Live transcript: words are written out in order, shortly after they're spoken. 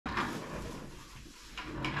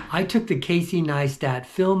I took the Casey Neistat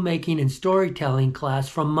Filmmaking and Storytelling class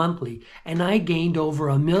from Monthly, and I gained over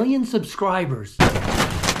 1 million subscribers.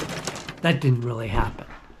 That didn't really happen.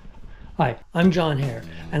 Hi, I'm John Harrer,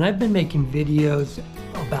 and I've been making videos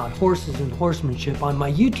about horses and horsemanship on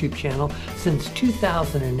my YouTube channel since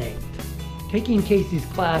 2008. Taking Casey's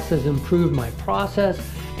class has improved my process,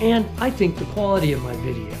 and I think the quality of my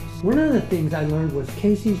videos. One of the things I learned was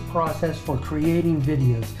Casey's process for creating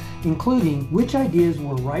videos, including which ideas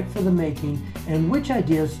were right for the making and which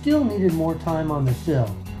ideas still needed more time on the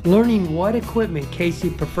sill. Learning what equipment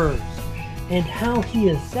Casey prefers and how he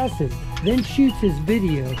assesses, then shoots his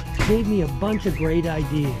video gave me a bunch of great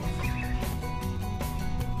ideas.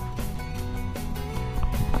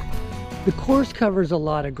 The course covers a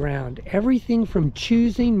lot of ground, everything from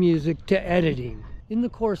choosing music to editing. In the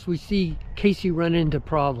course we see Casey run into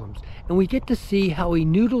problems, and we get to see how he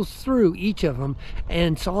noodles through each of them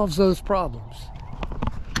and solves those problems.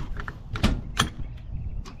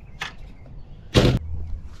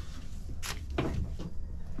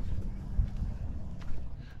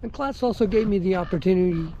 The class also gave me the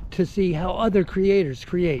opportunity to see how other creators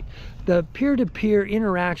create. The peer-to-peer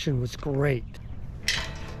interaction was great.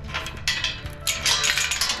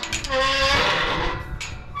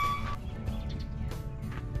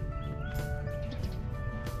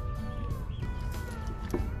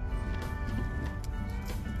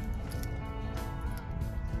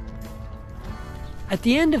 At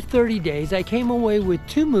the end of 30 days, I came away with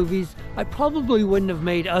 2 movies I probably wouldn't have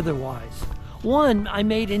made otherwise. One I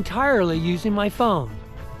made entirely using my phone.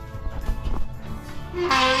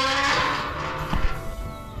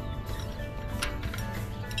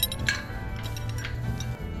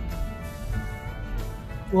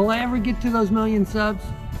 Will I ever get to those 1 million subs?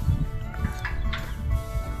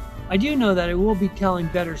 I do know that I will be telling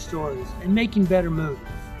better stories and making better movies.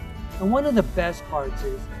 And one of the best parts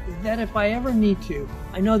is that if I ever need to,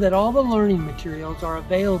 I know that all the learning materials are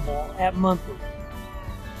available at Monthly.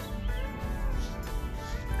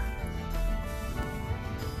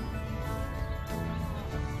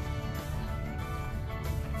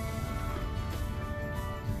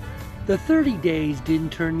 The 30 days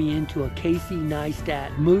didn't turn me into a Casey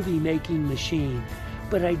Neistat movie-making machine,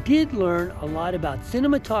 but I did learn a lot about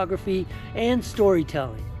cinematography and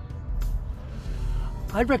storytelling.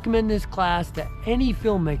 I'd recommend this class to any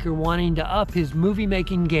filmmaker wanting to up his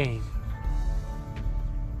movie-making game.